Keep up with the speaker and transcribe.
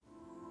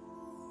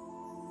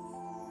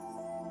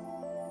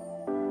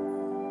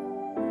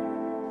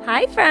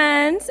Hi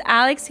friends,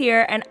 Alex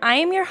here, and I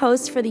am your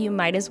host for the You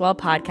Might As Well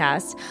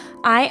podcast.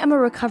 I am a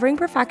recovering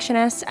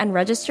perfectionist and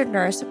registered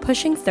nurse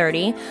pushing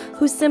 30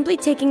 who's simply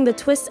taking the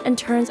twists and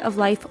turns of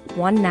life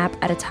one nap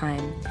at a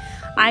time.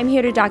 I'm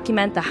here to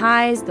document the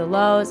highs, the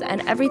lows,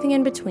 and everything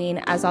in between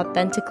as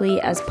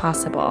authentically as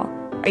possible.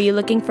 Are you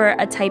looking for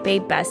a type A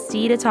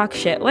bestie to talk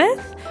shit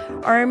with?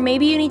 Or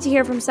maybe you need to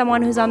hear from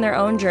someone who's on their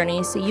own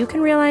journey so you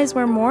can realize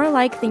we're more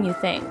alike than you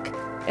think.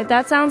 If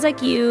that sounds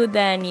like you,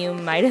 then you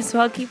might as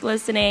well keep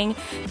listening,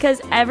 because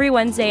every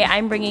Wednesday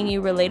I'm bringing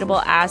you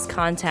relatable ass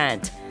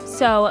content.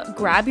 So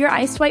grab your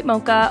iced white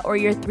mocha or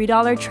your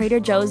 $3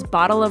 Trader Joe's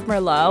bottle of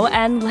Merlot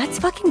and let's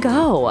fucking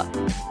go.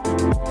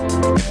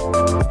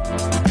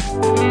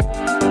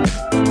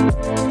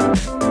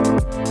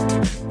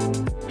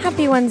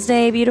 Happy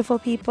Wednesday, beautiful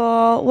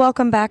people.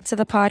 Welcome back to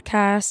the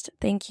podcast.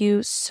 Thank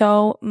you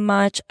so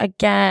much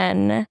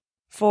again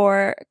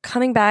for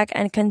coming back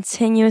and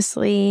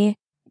continuously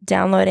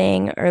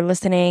downloading or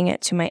listening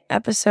to my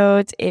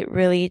episodes. It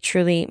really,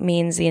 truly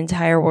means the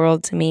entire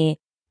world to me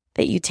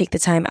that you take the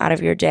time out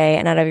of your day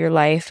and out of your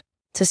life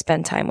to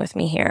spend time with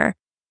me here.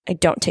 I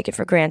don't take it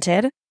for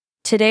granted.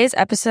 Today's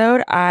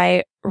episode,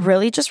 I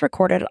really just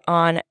recorded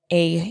on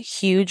a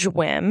huge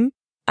whim.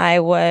 I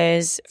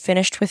was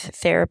finished with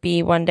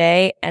therapy one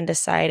day and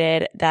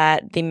decided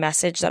that the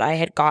message that I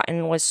had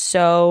gotten was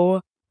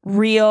so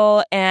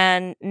real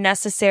and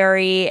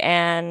necessary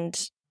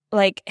and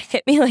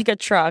hit me like a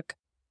truck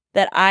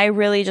that I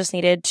really just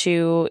needed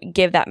to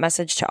give that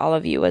message to all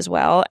of you as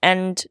well,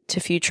 and to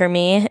future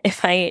me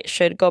if I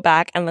should go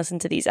back and listen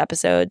to these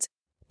episodes.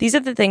 These are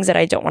the things that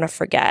I don't want to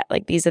forget.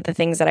 These are the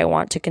things that I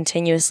want to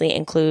continuously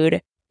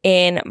include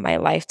in my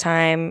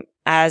lifetime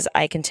as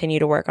I continue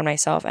to work on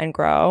myself and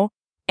grow.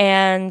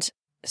 And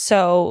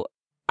so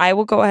I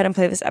will go ahead and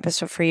play this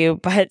episode for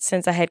you, but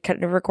since I had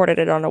kind of recorded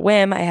it on a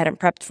whim, I hadn't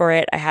prepped for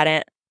it. I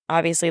hadn't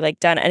obviously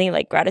done any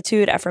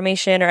gratitude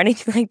affirmation or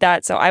anything like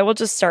that. So I will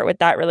just start with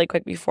that really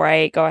quick before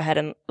I go ahead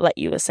and let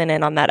you listen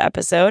in on that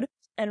episode.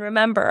 And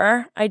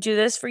remember, I do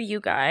this for you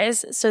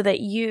guys so that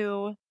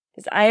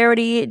because I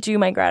already do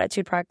my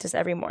gratitude practice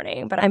every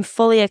morning, but I'm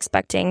fully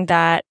expecting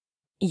that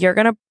you're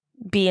going to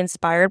be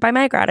inspired by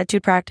my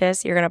gratitude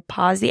practice. You're going to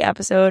pause the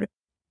episode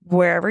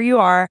wherever you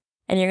are,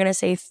 and you're going to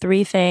say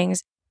 3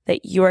 things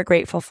that you are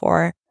grateful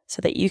for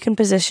so that you can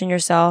position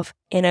yourself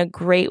in a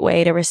great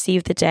way to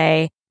receive the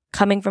day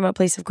coming from a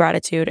place of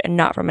gratitude and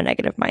not from a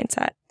negative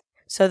mindset.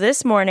 So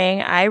this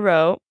morning I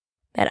wrote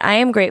that I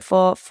am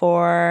grateful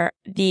for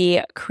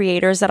the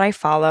creators that I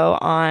follow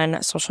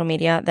on social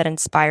media that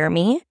inspire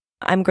me.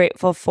 I'm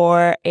grateful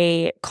for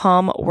a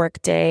calm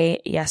work day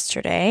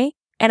yesterday.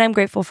 And I'm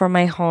grateful for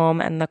my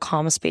home and the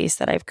calm space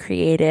that I've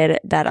created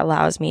that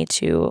allows me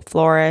to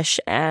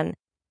flourish and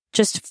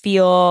just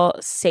feel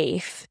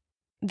safe.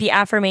 The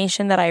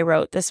affirmation that I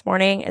wrote this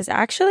morning is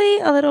actually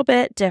a little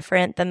bit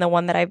different than the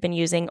one that I've been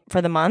using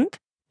for the month.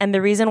 And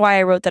the reason why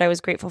I wrote that I was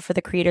grateful for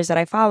the creators that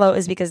I follow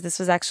is because this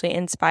was actually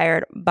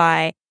inspired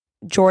by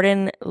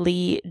Jordan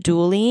Lee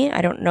Dooley. I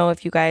don't know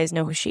if you guys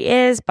know who she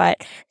is,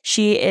 but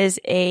she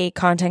is a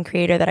content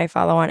creator that I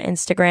follow on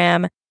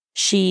Instagram.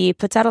 She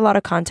puts out a lot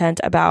of content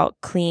about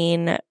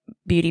clean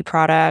beauty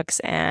products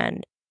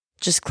and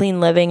just clean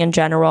living in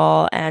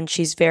general. And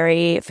she's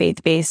very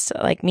faith-based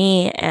like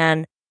me.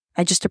 And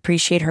I just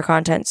appreciate her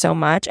content so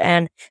much.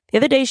 And the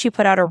other day she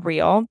put out a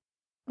reel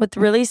with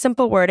really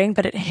simple wording,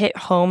 but it hit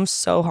home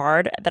so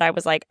hard that I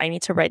was like, I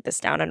need to write this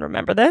down and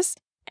remember this.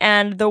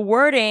 And the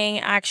wording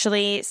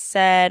actually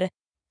said,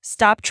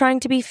 stop trying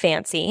to be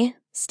fancy.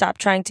 Stop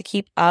trying to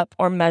keep up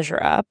or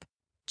measure up.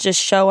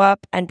 Just show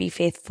up and be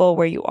faithful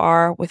where you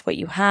are with what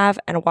you have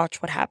and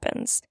watch what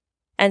happens.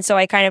 And so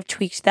I kind of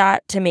tweaked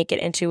that to make it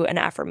into an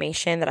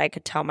affirmation that I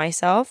could tell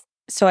myself.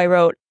 So I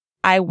wrote,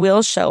 I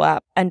will show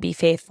up and be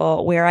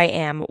faithful where I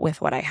am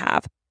with what I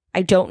have.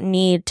 I don't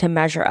need to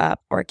measure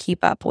up or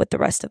keep up with the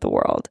rest of the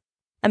world.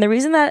 And the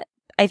reason that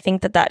I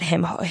think that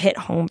hit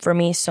home for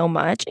me so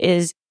much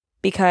is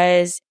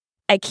because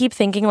I keep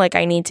thinking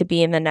I need to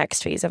be in the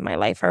next phase of my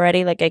life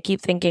already. I keep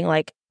thinking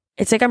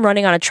it's I'm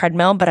running on a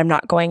treadmill, but I'm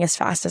not going as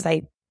fast as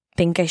I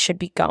think I should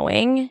be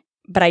going.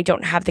 But I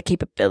don't have the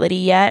capability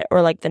yet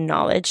or the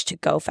knowledge to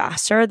go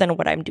faster than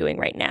what I'm doing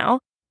right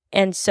now.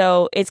 And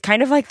so it's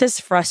kind of this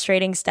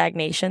frustrating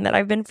stagnation that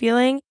I've been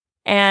feeling.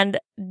 And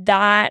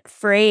that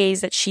phrase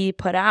that she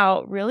put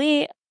out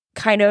really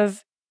kind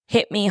of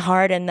hit me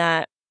hard in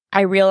that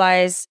I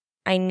realize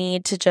I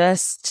need to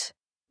just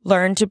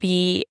learn to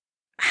be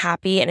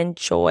happy and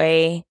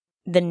enjoy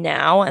the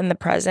now and the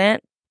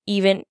present,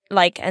 even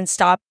and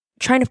stop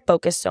trying to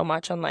focus so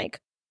much on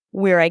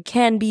where I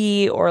can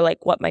be or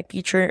what my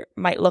future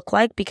might look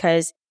like,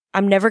 because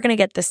I'm never going to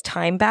get this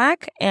time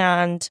back.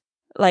 And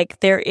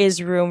there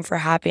is room for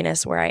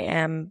happiness where I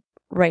am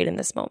right in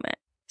this moment.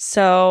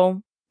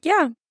 So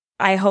yeah,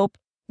 I hope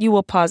you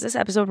will pause this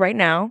episode right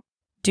now,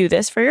 do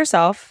this for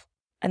yourself,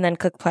 and then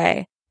click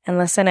play and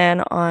listen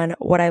in on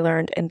what I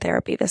learned in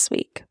therapy this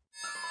week.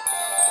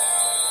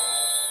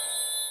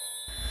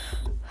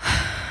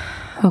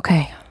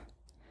 Okay.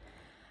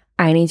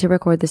 I need to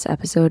record this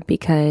episode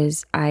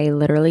because I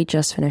literally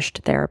just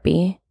finished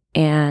therapy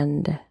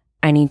and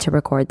I need to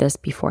record this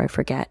before I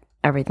forget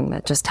everything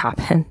that just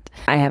happened.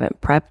 I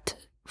haven't prepped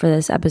for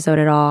this episode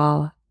at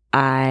all.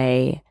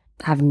 I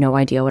have no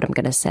idea what I'm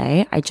going to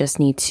say. I just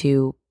need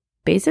to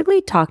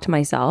basically talk to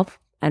myself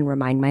and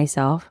remind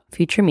myself,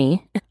 future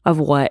me, of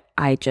what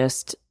I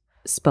just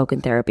spoke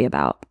in therapy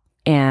about.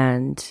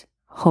 And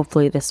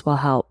hopefully this will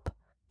help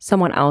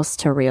someone else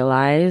to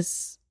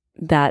realize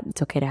that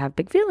it's okay to have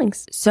big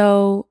feelings.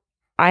 So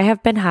I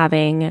have been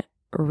having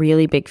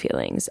really big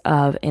feelings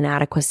of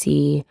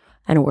inadequacy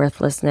and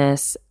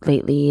worthlessness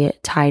lately,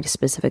 tied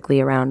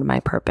specifically around my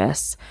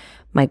purpose,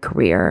 my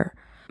career,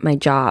 my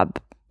job,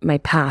 my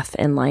path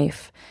in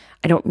life.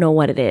 I don't know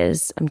what it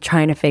is. I'm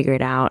trying to figure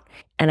it out.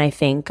 And I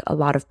think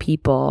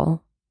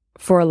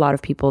for a lot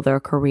of people, their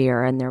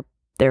career and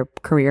their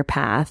career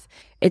path,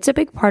 it's a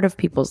big part of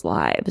people's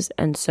lives.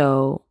 And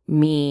so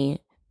me,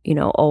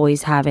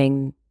 always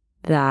having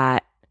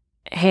that,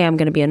 hey, I'm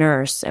going to be a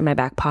nurse in my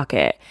back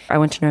pocket. I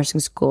went to nursing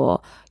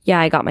school. Yeah,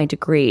 I got my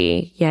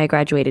degree. Yeah, I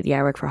graduated.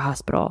 Yeah, I work for a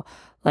hospital.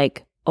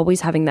 Like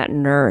always having that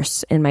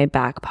nurse in my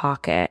back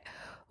pocket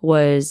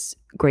was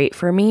great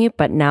for me.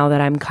 But now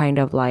that I'm kind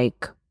of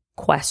like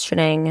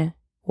questioning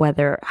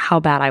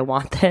how bad I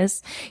want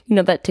this,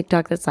 that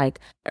TikTok that's like,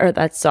 or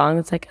that song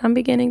that's like, I'm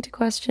beginning to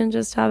question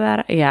just how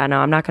bad. Yeah, no,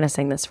 I'm not going to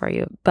sing this for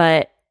you.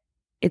 But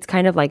it's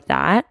kind of like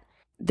that.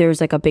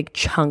 There's like a big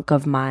chunk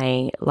of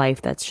my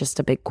life that's just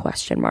a big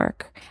question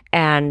mark.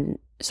 And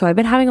so I've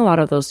been having a lot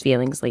of those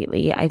feelings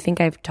lately. I think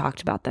I've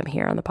talked about them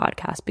here on the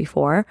podcast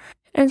before.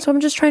 And so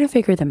I'm just trying to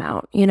figure them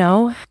out,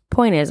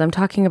 Point is, I'm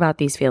talking about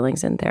these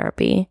feelings in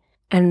therapy.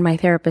 And my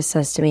therapist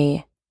says to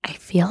me, I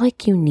feel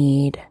like you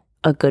need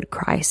a good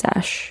cry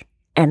sesh.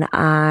 And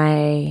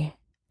I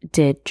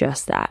did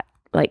just that.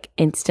 Like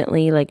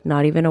instantly, like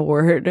not even a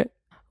word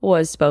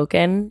was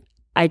spoken.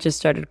 I just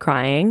started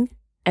crying.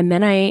 And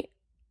then I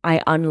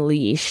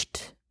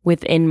unleashed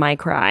within my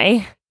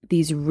cry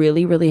these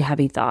really, really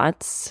heavy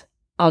thoughts.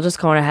 I'll just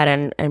go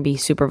ahead and be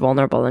super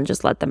vulnerable and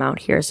just let them out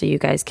here so you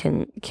guys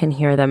can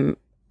hear them.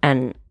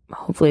 And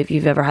hopefully if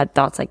you've ever had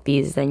thoughts like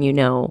these, then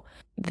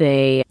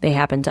they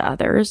happen to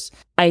others.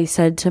 I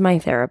said to my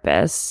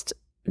therapist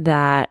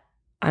that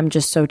I'm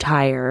just so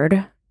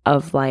tired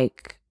of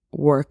like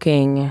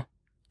working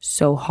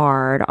so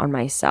hard on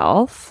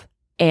myself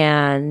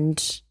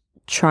and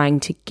trying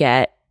to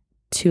get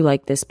to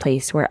like this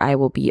place where I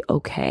will be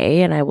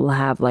okay and I will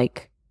have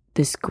like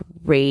this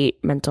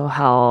great mental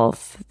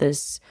health,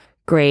 this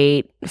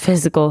great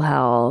physical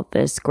health,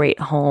 this great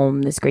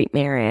home, this great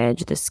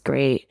marriage, this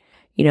great,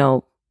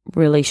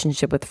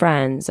 relationship with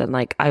friends. And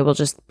like, I will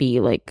just be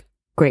like,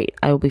 great,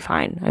 I will be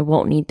fine. I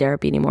won't need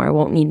therapy anymore. I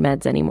won't need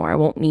meds anymore. I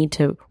won't need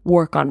to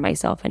work on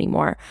myself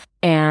anymore.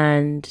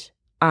 And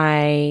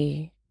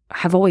I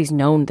have always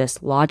known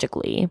this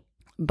logically,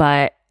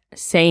 but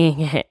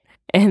saying it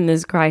in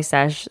this cry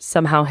sesh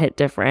somehow hit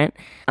different.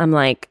 I'm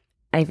like,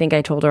 I think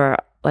I told her,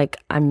 like,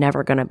 I'm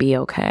never going to be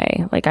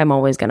okay. Like, I'm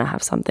always going to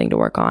have something to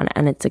work on,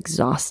 and it's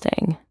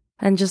exhausting.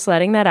 And just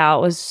letting that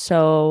out was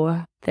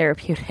so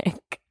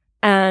therapeutic.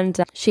 And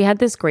she had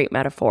this great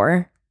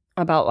metaphor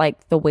about,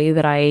 like, the way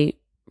that I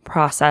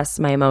process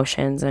my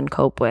emotions and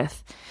cope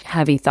with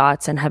heavy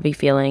thoughts and heavy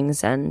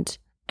feelings and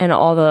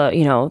all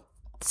the,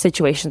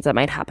 situations that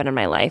might happen in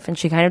my life. And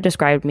she kind of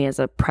described me as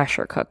a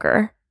pressure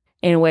cooker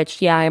in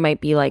which, yeah, I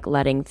might be, like,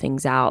 letting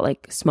things out,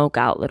 like, smoke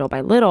out little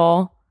by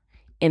little,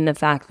 in the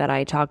fact that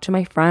I talk to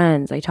my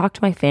friends, I talk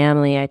to my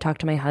family, I talk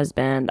to my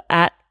husband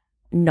at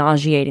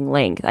nauseating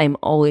length. I'm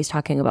always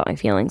talking about my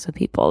feelings with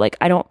people. Like,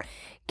 I don't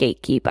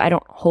gatekeep. I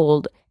don't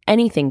hold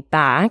anything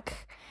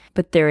back.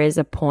 But there is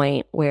a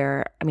point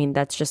where,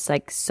 that's just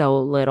like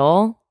so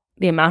little.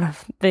 The amount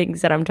of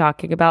things that I'm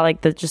talking about,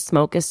 like the just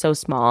smoke is so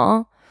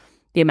small.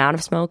 The amount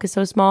of smoke is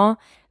so small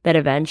that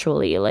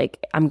eventually,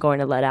 like, I'm going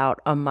to let out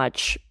a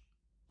much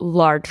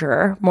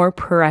larger, more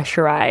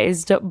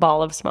pressurized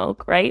ball of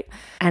smoke, right?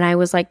 And I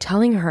was like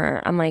telling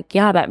her, I'm like,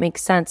 yeah, that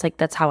makes sense. Like,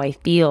 that's how I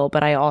feel.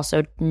 But I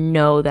also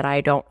know that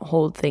I don't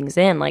hold things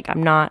in. Like,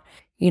 I'm not,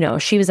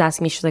 she was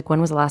asking me, she's like,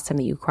 when was the last time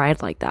that you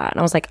cried like that? And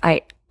I was like,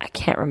 I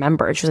can't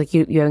remember. She was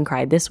like, you haven't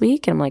cried this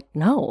week? And I'm like,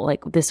 no,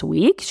 like this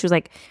week? She was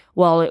like,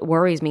 well, it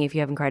worries me if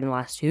you haven't cried in the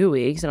last 2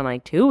 weeks. And I'm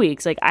like, 2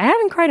 weeks? Like, I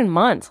haven't cried in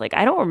months. Like,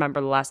 I don't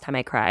remember the last time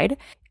I cried.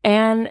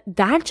 And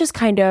that just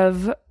kind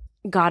of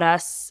got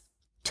us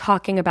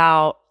talking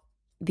about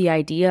the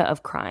idea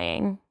of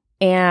crying.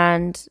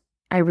 And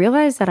I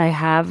realized that I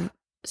have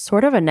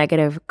sort of a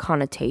negative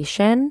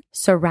connotation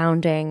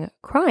surrounding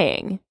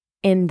crying,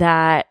 in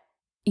that,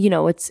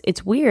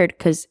 it's weird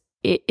because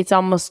it's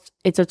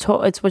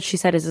what she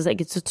said is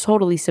like, it's a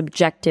totally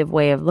subjective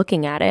way of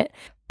looking at it.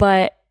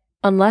 But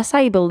unless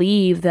I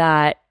believe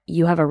that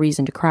you have a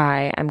reason to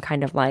cry, I'm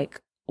kind of like,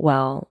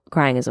 well,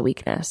 crying is a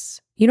weakness.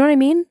 You know what I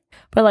mean?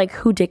 But like,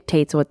 who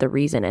dictates what the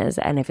reason is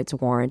and if it's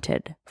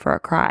warranted for a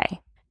cry?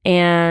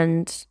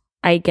 And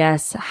I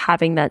guess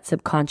having that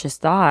subconscious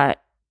thought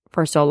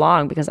for so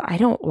long because I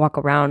don't walk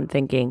around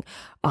thinking,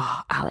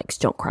 oh, Alex,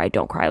 don't cry,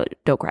 don't cry,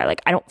 don't cry.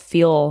 Like, I don't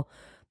feel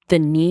the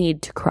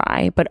need to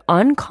cry, but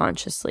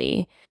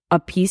unconsciously, a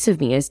piece of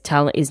me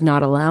is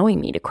not allowing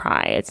me to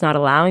cry. It's not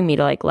allowing me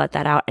to like let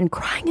that out. And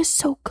crying is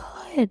so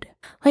good.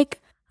 Like,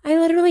 I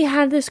literally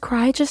had this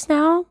cry just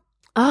now.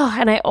 Oh,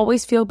 and I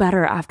always feel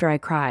better after I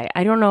cry.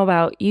 I don't know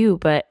about you,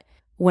 but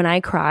when I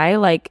cry,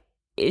 like,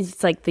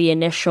 it's like the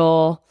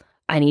initial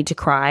I need to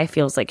cry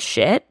feels like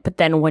shit. But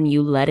then when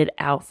you let it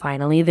out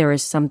finally, there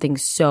is something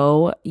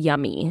so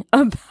yummy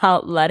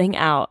about letting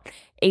out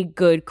a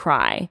good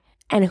cry.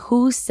 And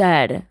who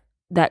said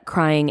that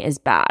crying is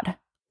bad?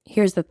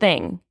 Here's the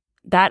thing.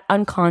 That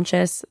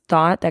unconscious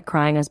thought that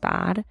crying is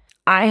bad,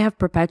 I have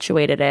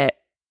perpetuated it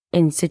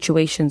in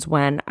situations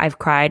when I've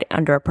cried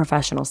under a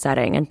professional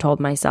setting and told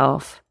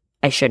myself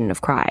I shouldn't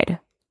have cried.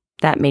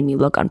 That made me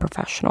look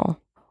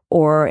unprofessional.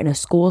 Or in a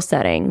school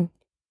setting,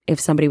 if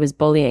somebody was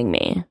bullying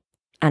me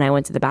and I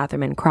went to the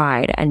bathroom and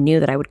cried and knew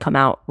that I would come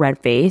out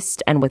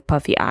red-faced and with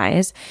puffy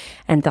eyes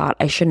and thought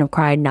I shouldn't have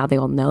cried, now they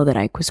all know that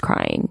I was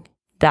crying.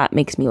 That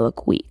makes me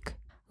look weak.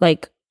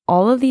 Like,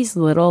 all of these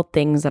little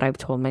things that I've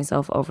told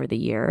myself over the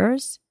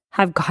years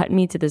have gotten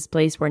me to this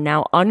place where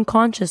now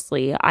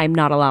unconsciously I'm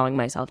not allowing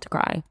myself to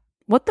cry.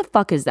 What the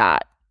fuck is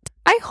that?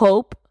 I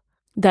hope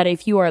that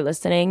if you are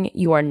listening,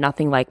 you are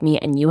nothing like me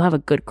and you have a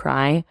good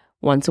cry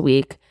once a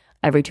week,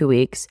 every 2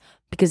 weeks,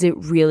 because it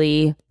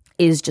really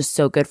is just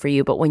so good for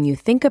you. But when you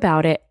think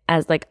about it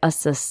as like a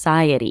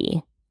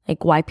society,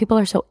 like why people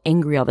are so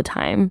angry all the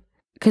time,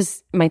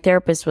 because my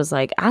therapist was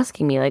like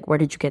asking me like, where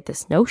did you get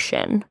this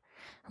notion?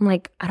 I'm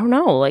like, I don't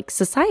know, like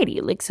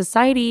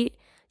society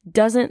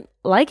doesn't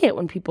like it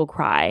when people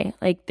cry.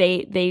 Like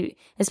they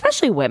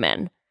especially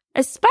women.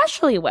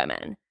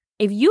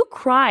 If you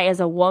cry as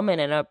a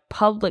woman in a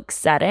public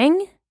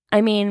setting,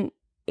 I mean,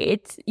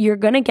 you're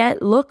going to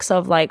get looks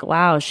of like,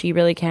 wow, she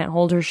really can't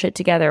hold her shit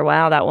together.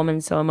 Wow, that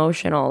woman's so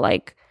emotional.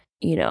 Like,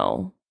 you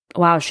know,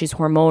 wow, she's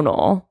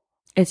hormonal.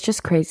 It's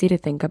just crazy to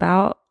think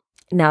about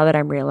now that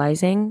I'm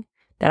realizing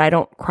that I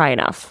don't cry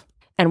enough.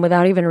 And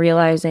without even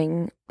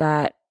realizing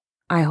that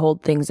I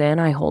hold things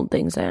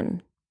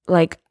in.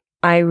 Like,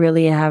 I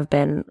really have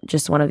been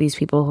just one of these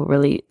people who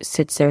really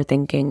sits there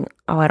thinking,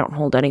 oh, I don't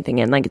hold anything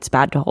in. Like, it's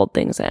bad to hold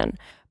things in.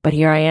 But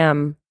here I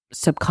am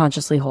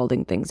subconsciously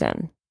holding things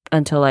in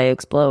until I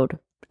explode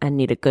and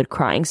need a good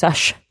crying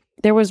sesh.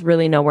 There was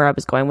really nowhere I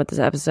was going with this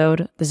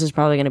episode. This is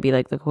probably going to be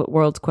like the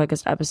world's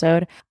quickest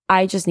episode.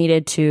 I just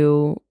needed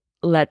to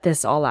let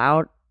this all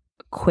out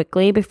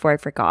quickly before I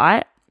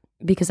forgot,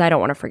 because I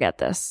don't want to forget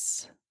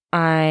this.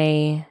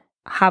 I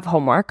have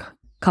homework,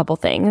 couple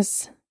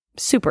things,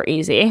 super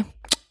easy.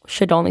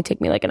 Should only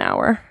take me like an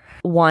hour.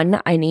 One,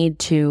 I need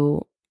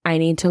to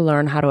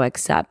learn how to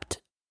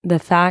accept the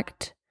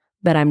fact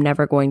that I'm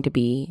never going to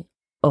be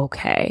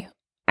okay.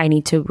 I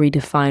need to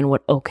redefine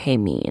what okay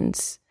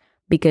means,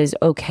 because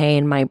okay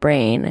in my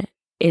brain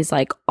is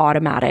like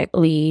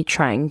automatically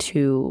trying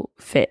to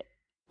fit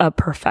a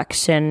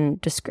perfection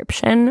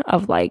description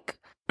of like,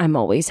 I'm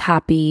always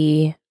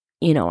happy,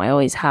 you know, I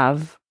always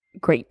have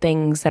great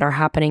things that are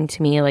happening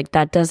to me. Like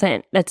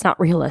that's not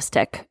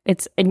realistic.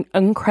 It's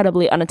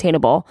incredibly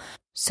unattainable.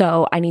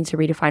 So I need to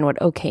redefine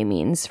what okay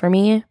means for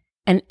me.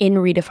 And in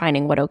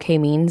redefining what okay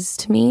means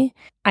to me,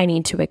 I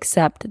need to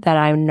accept that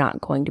I'm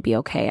not going to be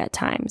okay at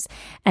times.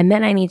 And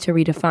then I need to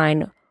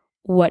redefine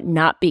what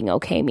not being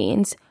okay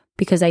means,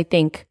 because I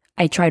think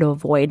I try to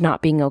avoid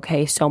not being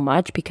okay so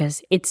much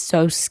because it's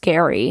so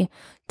scary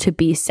to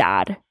be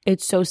sad.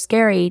 It's so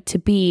scary to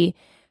be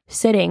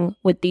sitting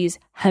with these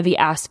heavy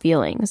ass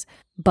feelings.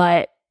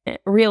 But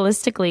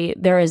realistically,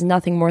 there is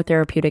nothing more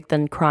therapeutic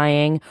than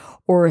crying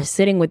or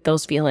sitting with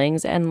those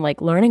feelings and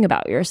like learning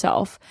about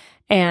yourself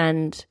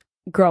and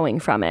growing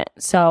from it.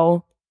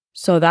 So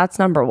that's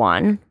number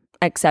one.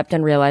 Accept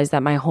and realize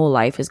that my whole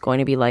life is going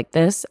to be like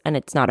this and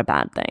it's not a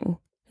bad thing.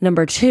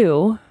 Number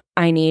two,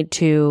 I need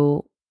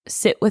to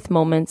sit with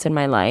moments in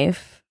my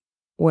life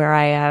where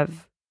I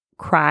have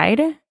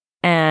cried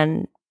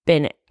and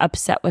been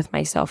upset with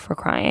myself for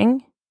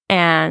crying,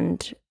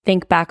 and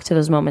think back to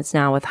those moments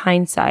now with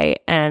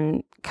hindsight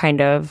and kind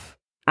of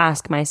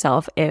ask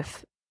myself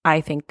if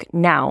I think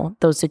now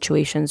those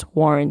situations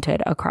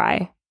warranted a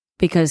cry.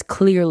 Because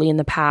clearly in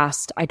the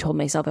past, I told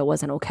myself it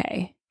wasn't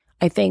okay.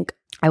 I think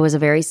I was a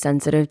very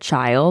sensitive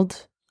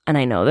child, and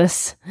I know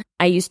this.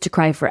 I used to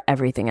cry for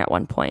everything at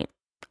one point.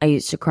 I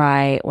used to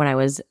cry when I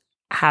was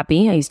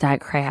happy. I used to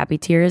cry happy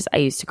tears. I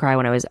used to cry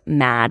when I was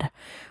mad,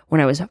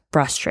 when I was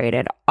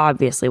frustrated,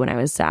 obviously when I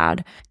was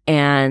sad.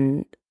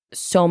 And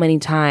so many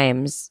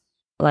times,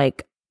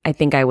 like, I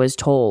think I was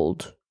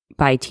told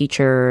by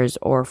teachers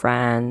or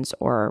friends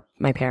or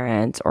my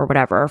parents or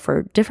whatever,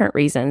 for different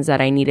reasons,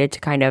 that I needed to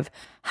kind of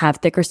have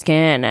thicker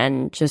skin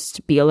and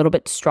just be a little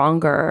bit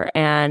stronger.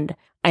 And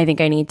I think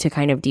I need to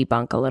kind of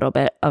debunk a little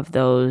bit of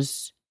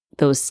those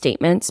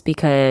statements,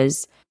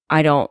 because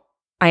I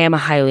am a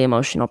highly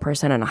emotional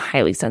person and a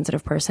highly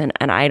sensitive person,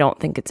 and I don't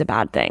think it's a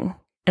bad thing.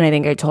 And I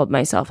think I told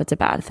myself it's a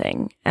bad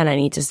thing, and I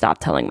need to stop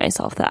telling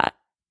myself that,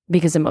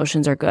 because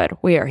emotions are good.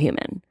 We are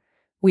human.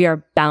 We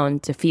are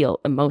bound to feel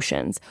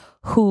emotions.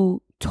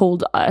 Who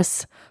told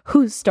us,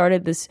 who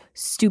started this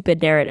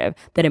stupid narrative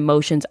that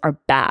emotions are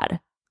bad?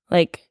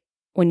 Like,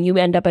 when you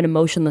end up an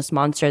emotionless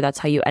monster, that's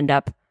how you end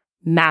up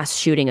mass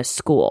shooting a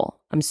school.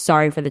 I'm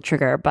sorry for the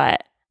trigger,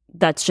 but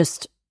that's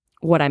just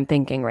what I'm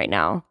thinking right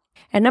now.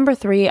 And number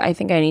 3, I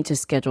think I need to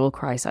schedule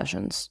cry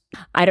sessions.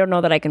 I don't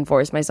know that I can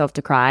force myself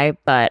to cry,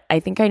 but I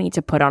think I need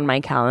to put on my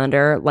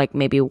calendar, like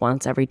maybe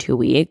once every 2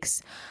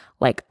 weeks,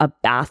 like a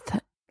bath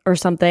or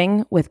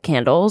something with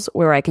candles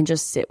where I can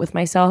just sit with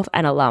myself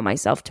and allow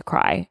myself to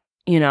cry,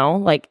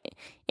 like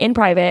in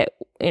private,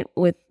 in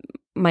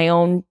my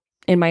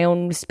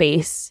own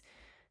space,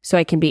 so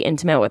I can be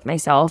intimate with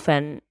myself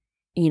and,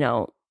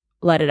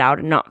 let it out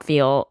and not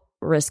feel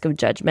risk of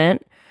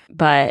judgment.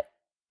 But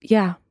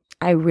yeah,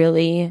 I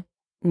really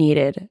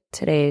needed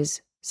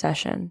today's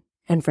session.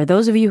 And for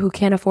those of you who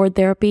can't afford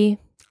therapy,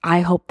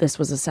 I hope this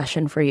was a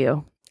session for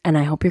you. And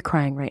I hope you're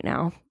crying right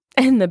now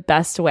in the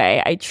best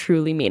way. I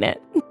truly mean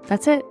it.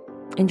 That's it.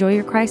 Enjoy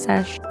your cry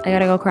sesh. I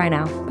gotta go cry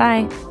now.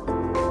 Bye.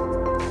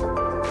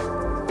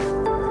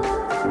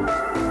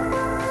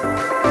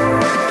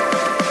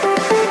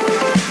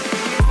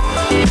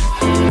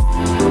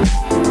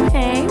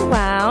 Hey,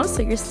 wow.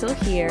 So you're still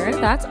here.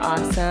 That's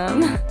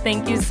awesome.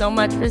 Thank you so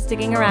much for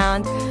sticking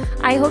around.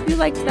 I hope you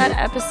liked that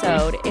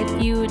episode.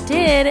 If you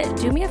did,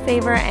 do me a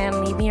favor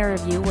and leave me a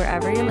review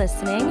wherever you're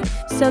listening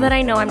so that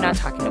I know I'm not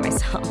talking to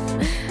myself.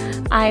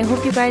 I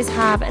hope you guys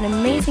have an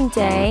amazing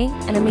day,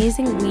 an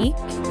amazing week,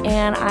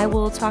 and I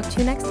will talk to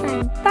you next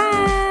time.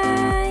 Bye!